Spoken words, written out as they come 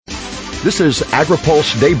This is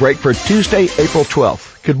AgriPulse Daybreak for Tuesday, April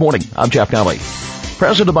 12th. Good morning. I'm Jeff Nally.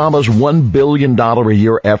 President Obama's $1 billion a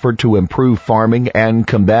year effort to improve farming and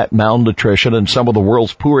combat malnutrition in some of the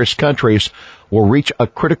world's poorest countries will reach a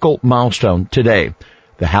critical milestone today.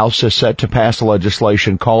 The House is set to pass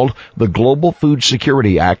legislation called the Global Food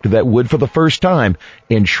Security Act that would, for the first time,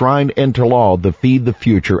 enshrine into law the Feed the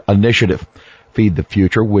Future initiative. Feed the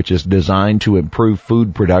Future, which is designed to improve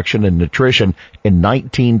food production and nutrition in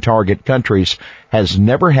 19 target countries, has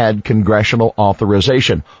never had congressional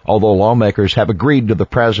authorization, although lawmakers have agreed to the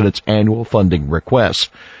president's annual funding requests.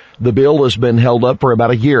 The bill has been held up for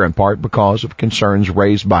about a year, in part because of concerns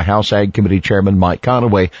raised by House Ag Committee Chairman Mike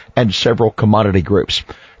Conaway and several commodity groups.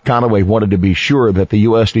 Conaway wanted to be sure that the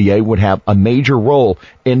USDA would have a major role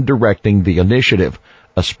in directing the initiative.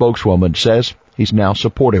 A spokeswoman says he's now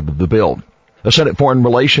supportive of the bill. The Senate Foreign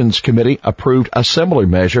Relations Committee approved a similar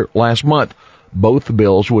measure last month. Both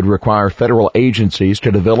bills would require federal agencies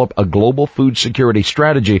to develop a global food security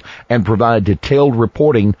strategy and provide detailed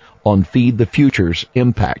reporting on Feed the Future's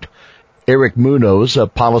impact. Eric Munoz, a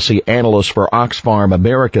policy analyst for Oxfam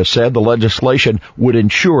America, said the legislation would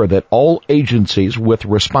ensure that all agencies with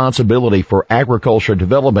responsibility for agriculture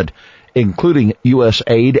development, including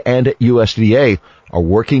USAID and USDA, are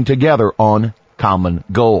working together on common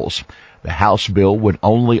goals. The House bill would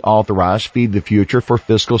only authorize Feed the Future for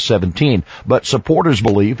fiscal 17, but supporters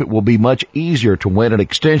believe it will be much easier to win an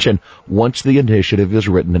extension once the initiative is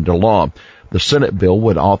written into law. The Senate bill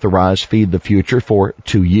would authorize Feed the Future for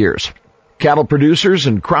 2 years. Cattle producers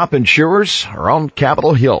and crop insurers are on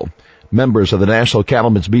Capitol Hill. Members of the National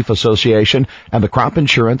Cattlemen's Beef Association and the Crop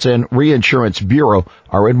Insurance and Reinsurance Bureau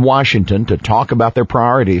are in Washington to talk about their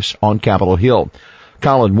priorities on Capitol Hill.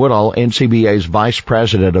 Colin Woodall, NCBA's Vice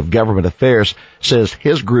President of Government Affairs, says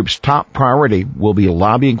his group's top priority will be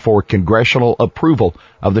lobbying for congressional approval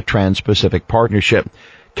of the Trans-Pacific Partnership.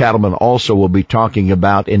 Cattlemen also will be talking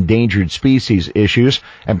about endangered species issues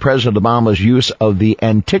and President Obama's use of the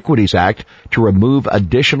Antiquities Act to remove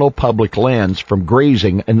additional public lands from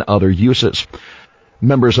grazing and other uses.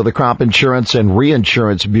 Members of the Crop Insurance and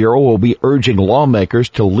Reinsurance Bureau will be urging lawmakers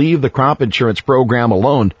to leave the crop insurance program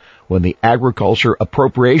alone when the Agriculture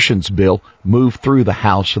Appropriations Bill moved through the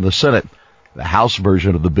House and the Senate. The House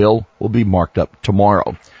version of the bill will be marked up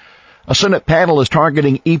tomorrow. A Senate panel is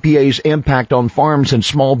targeting EPA's impact on farms and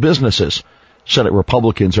small businesses. Senate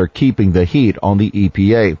Republicans are keeping the heat on the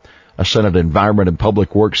EPA. A Senate Environment and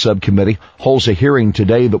Public Works Subcommittee holds a hearing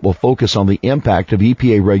today that will focus on the impact of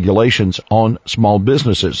EPA regulations on small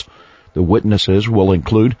businesses. The witnesses will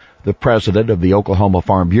include the president of the Oklahoma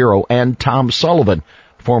Farm Bureau and Tom Sullivan,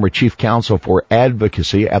 former chief counsel for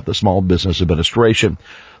advocacy at the Small Business Administration.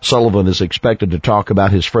 Sullivan is expected to talk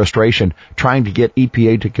about his frustration trying to get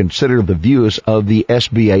EPA to consider the views of the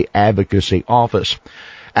SBA Advocacy Office.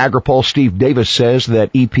 AgriPulse Steve Davis says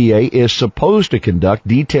that EPA is supposed to conduct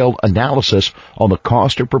detailed analysis on the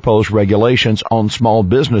cost of proposed regulations on small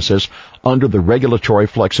businesses under the Regulatory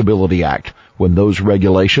Flexibility Act, when those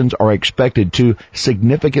regulations are expected to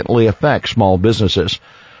significantly affect small businesses.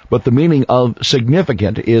 But the meaning of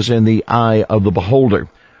significant is in the eye of the beholder.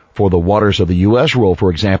 For the Waters of the U.S. rule,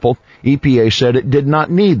 for example, EPA said it did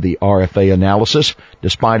not need the RFA analysis,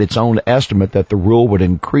 despite its own estimate that the rule would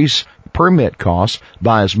increase permit costs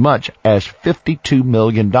by as much as $52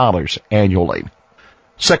 million annually.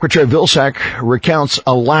 Secretary Vilsack recounts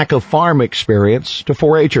a lack of farm experience to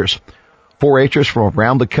 4-Hers. 4-Hers from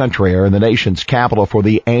around the country are in the nation's capital for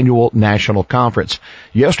the annual national conference.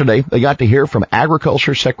 Yesterday, they got to hear from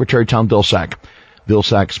Agriculture Secretary Tom Vilsack.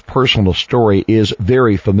 Vilsack's personal story is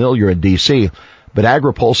very familiar in D.C., but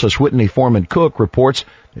AgriPulse's Whitney Foreman Cook reports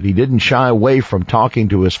that he didn't shy away from talking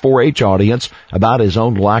to his 4-H audience about his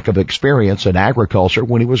own lack of experience in agriculture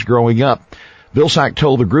when he was growing up. Vilsack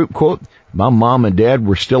told the group, quote, "My mom and dad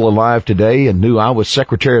were still alive today and knew I was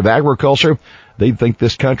Secretary of Agriculture, they'd think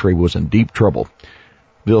this country was in deep trouble."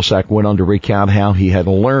 Vilsack went on to recount how he had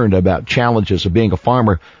learned about challenges of being a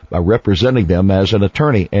farmer by representing them as an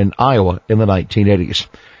attorney in Iowa in the 1980s.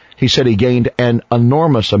 He said he gained an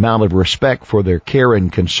enormous amount of respect for their care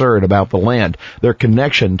and concern about the land, their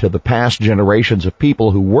connection to the past generations of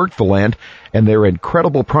people who worked the land, and their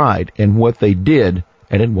incredible pride in what they did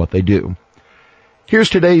and in what they do.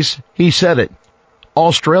 Here's today's He Said It.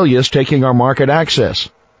 Australia's taking our market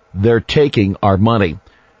access. They're taking our money.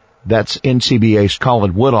 That's NCBA's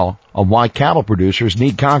Colin Woodall on why cattle producers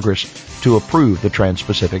need Congress to approve the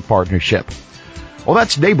Trans-Pacific Partnership. Well,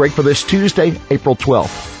 that's Daybreak for this Tuesday, April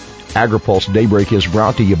 12th. AgriPulse Daybreak is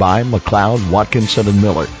brought to you by McLeod, Watkinson &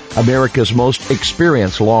 Miller, America's most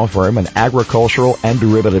experienced law firm in agricultural and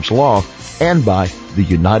derivatives law, and by the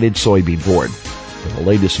United Soybean Board. For the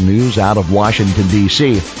latest news out of Washington,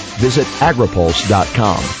 D.C., visit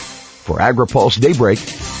agripulse.com. For AgriPulse Daybreak,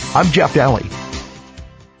 I'm Jeff Daly.